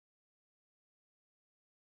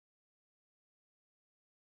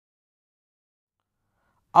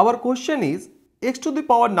Our question is x to the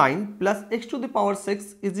power 9 plus x to the power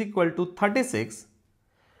 6 is equal to 36.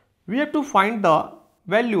 We have to find the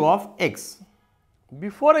value of x.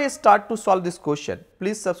 Before I start to solve this question,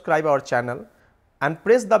 please subscribe our channel and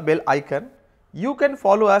press the bell icon. You can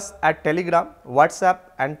follow us at Telegram, WhatsApp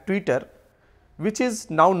and Twitter, which is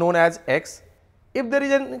now known as X. If there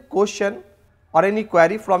is any question or any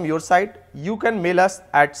query from your side, you can mail us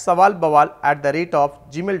at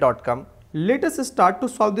sawalbawal@gmail.com. Let us start to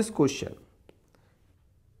solve this question.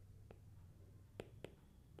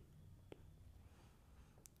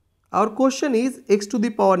 Our question is x to the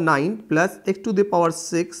power 9 plus x to the power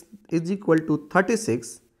 6 is equal to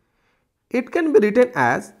 36. It can be written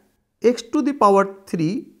as x to the power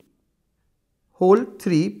 3 whole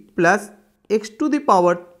 3 plus x to the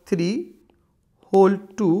power 3 whole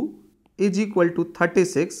 2 is equal to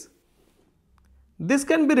 36. This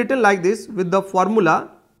can be written like this with the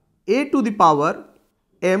formula a to the power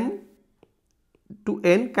m to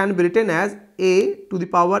n can be written as a to the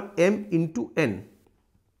power m into n.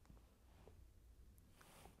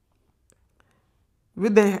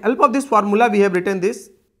 With the help of this formula we have written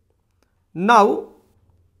this. Now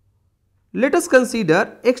let us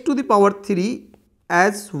consider x to the power 3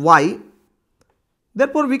 as y.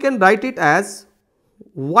 Therefore we can write it as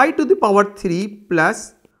y to the power 3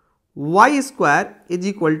 plus y square is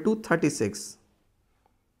equal to 36.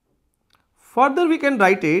 Further we can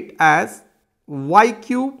write it as y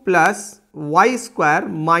cube plus y square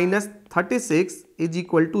minus 36 is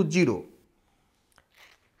equal to 0.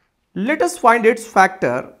 Let us find its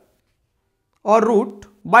factor or root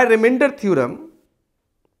by remainder theorem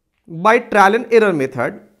by trial and error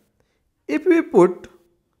method. If we put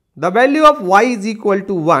the value of y is equal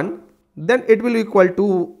to 1, then it will equal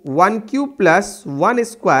to 1 cube plus 1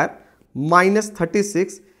 square minus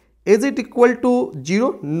 36. Is it equal to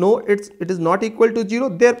 0? No, it is not equal to 0.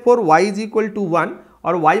 Therefore, y is equal to 1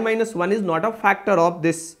 or y minus 1 is not a factor of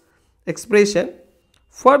this expression.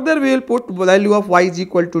 Further, we will put value of y is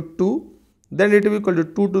equal to 2. Then it will be equal to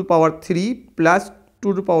 2 to the power 3 plus 2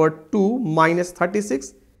 to the power 2 minus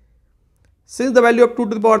 36. Since the value of 2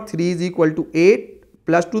 to the power 3 is equal to 8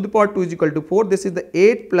 plus 2 to the power 2 is equal to 4, this is the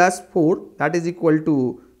 8 plus 4, that is equal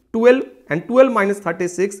to 12, and 12 minus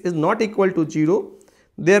 36 is not equal to 0.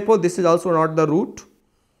 Therefore, this is also not the root.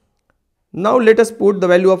 Now, let us put the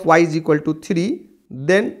value of y is equal to 3,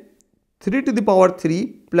 then 3 to the power 3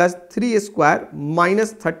 plus 3 square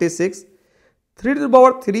minus 36. 3 to the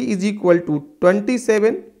power 3 is equal to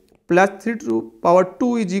 27 plus 3 to the power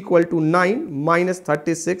 2 is equal to 9 minus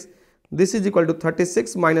 36. This is equal to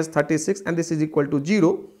 36 minus 36 and this is equal to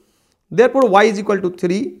 0. Therefore, y is equal to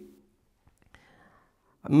 3,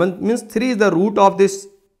 means 3 is the root of this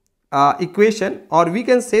equation, or we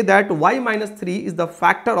can say that y minus 3 is the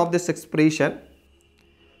factor of this expression.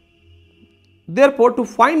 Therefore, to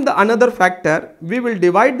find the another factor, we will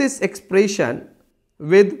divide this expression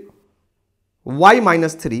with y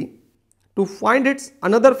minus 3. To find its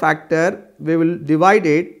another factor, we will divide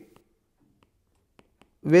it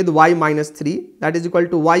with y minus 3, that is equal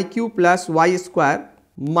to y cube plus y square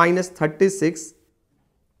minus 36.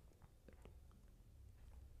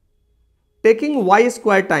 Taking y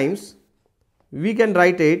square times, we can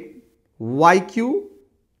write it y cube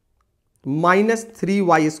minus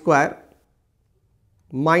 3y square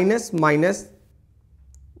minus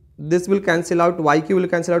this will cancel out, y cube will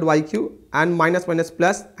cancel out y cube and minus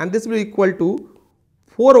plus, and this will be equal to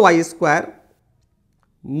 4y square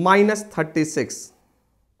minus 36.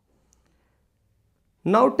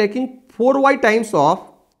 Now taking 4y times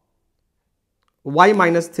of y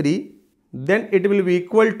minus 3, then it will be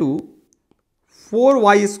equal to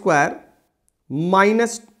 4y square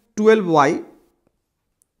minus 12y.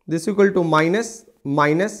 This is equal to minus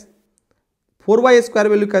 4y square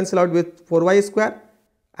will cancel out with 4y square,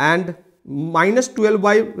 and minus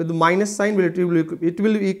 12y with minus sign it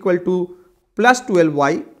will be equal to plus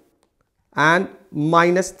 12y and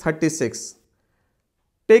minus 36.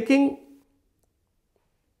 Taking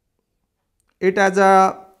it as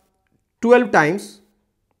a 12 times,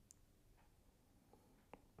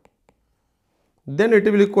 then it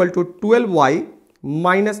will equal to 12y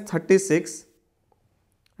minus 36,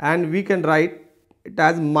 and we can write it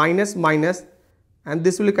as minus and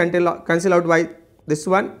this will cancel out by this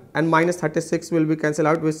one, and minus 36 will be cancelled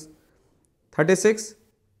out with 36.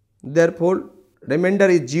 Therefore, remainder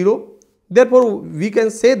is 0. Therefore, we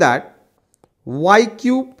can say that y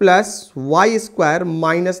cube plus y square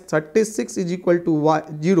minus 36 is equal to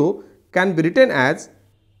 0 can be written as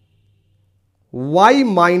y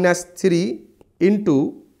minus 3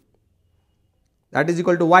 into, that is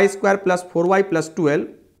equal to y square plus 4y plus 12,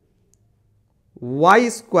 y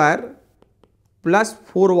square plus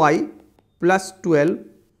 4y plus 12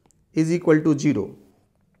 is equal to 0.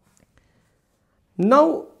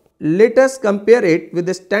 Now let us compare it with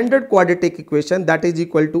the standard quadratic equation, that is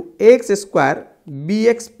equal to ax square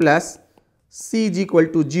bx plus c is equal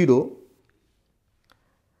to 0.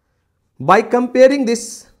 By comparing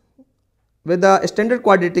this with the standard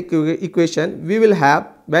quadratic equation, we will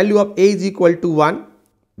have value of a is equal to 1,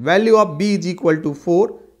 value of b is equal to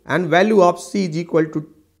 4 and value of c is equal to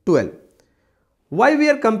 12. Why we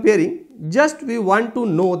are comparing? Just we want to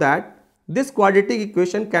know that this quadratic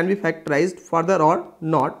equation can be factorized further or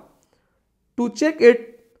not. To check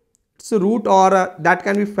its root or that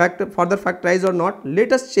can be further factorized or not,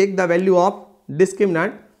 let us check the value of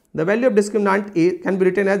discriminant. The value of discriminant a can be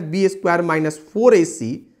written as b square minus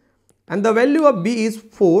 4ac, and the value of b is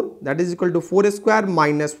 4, that is equal to 4 square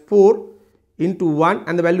minus 4 into 1,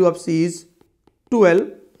 and the value of c is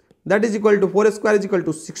 12, that is equal to 4 square is equal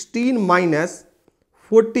to 16 minus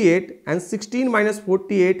 48, and 16 minus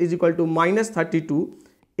 48 is equal to minus 32.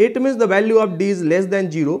 It means the value of d is less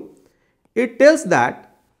than 0. It tells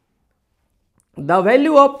that the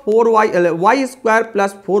value of y square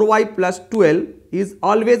plus 4y plus 12 is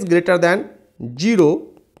always greater than 0,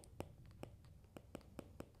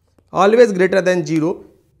 always greater than 0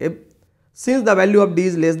 since the value of d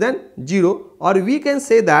is less than 0, or we can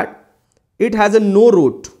say that it has a no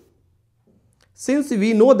root. Since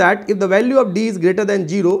we know that if the value of d is greater than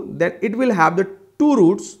 0, then it will have the two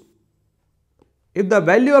roots. If the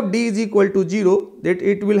value of d is equal to 0, then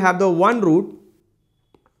it will have the one root.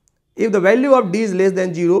 If the value of d is less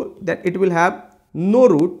than 0, then it will have no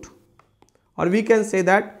root, or we can say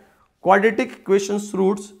that quadratic equation's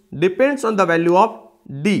roots depends on the value of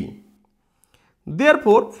d.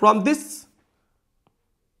 Therefore, from this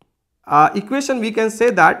equation we can say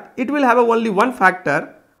that it will have only one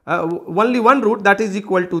factor, only one root, that is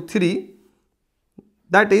equal to 3,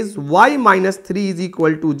 that is y minus 3 is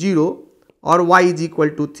equal to 0 or y is equal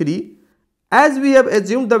to 3. As we have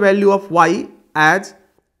assumed the value of y as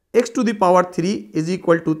x to the power 3 is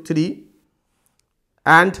equal to 3,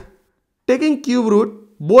 and taking cube root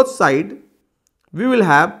both side, we will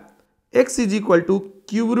have x is equal to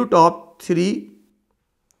cube root of 3,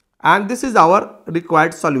 and this is our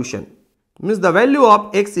required solution. Means the value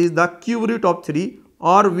of x is the cube root of 3,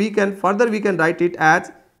 or we can write it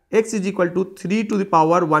as x is equal to 3 to the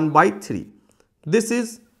power 1 by 3. This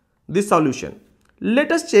is the solution.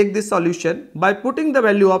 Let us check this solution by putting the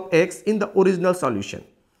value of x in the original solution.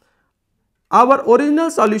 Our original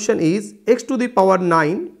solution is x to the power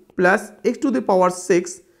 9 plus x to the power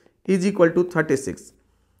 6 is equal to 36.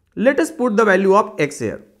 Let us put the value of x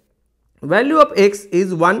here. Value of x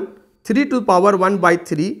is 3 to the power 1 by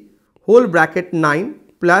 3 whole bracket 9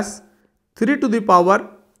 plus 3 to the power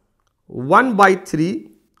 1 by 3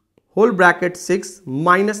 whole bracket 6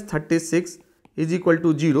 minus 36 is equal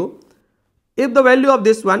to 0. If the value of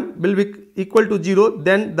this one will be equal to 0,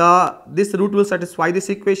 then this root will satisfy this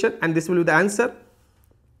equation and this will be the answer.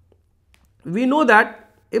 We know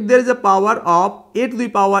that if there is a power of a to the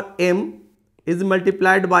power m is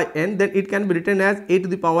multiplied by n, then it can be written as a to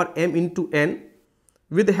the power m into n.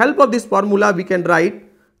 With the help of this formula, we can write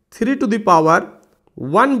 3 to the power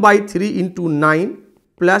 1 by 3 into 9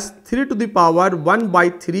 plus 3 to the power 1 by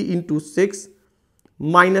 3 into 6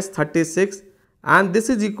 minus 36, and this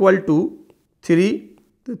is equal to 3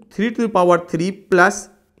 to the power 3 plus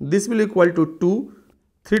this will equal to 2,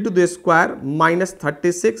 3 to the square minus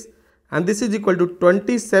 36, and this is equal to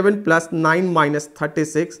 27 plus 9 minus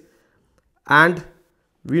 36, and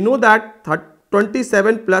we know that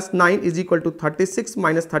 27 plus 9 is equal to 36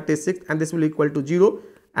 minus 36, and this will equal to 0,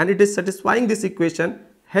 and it is satisfying this equation.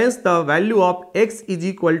 Hence the value of x is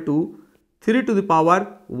equal to 3 to the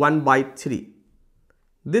power 1 by 3.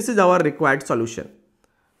 This is our required solution.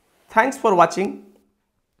 Thanks for watching.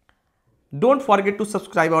 Don't forget to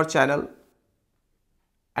subscribe our channel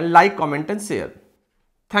and like, comment and share.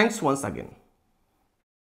 Thanks once again.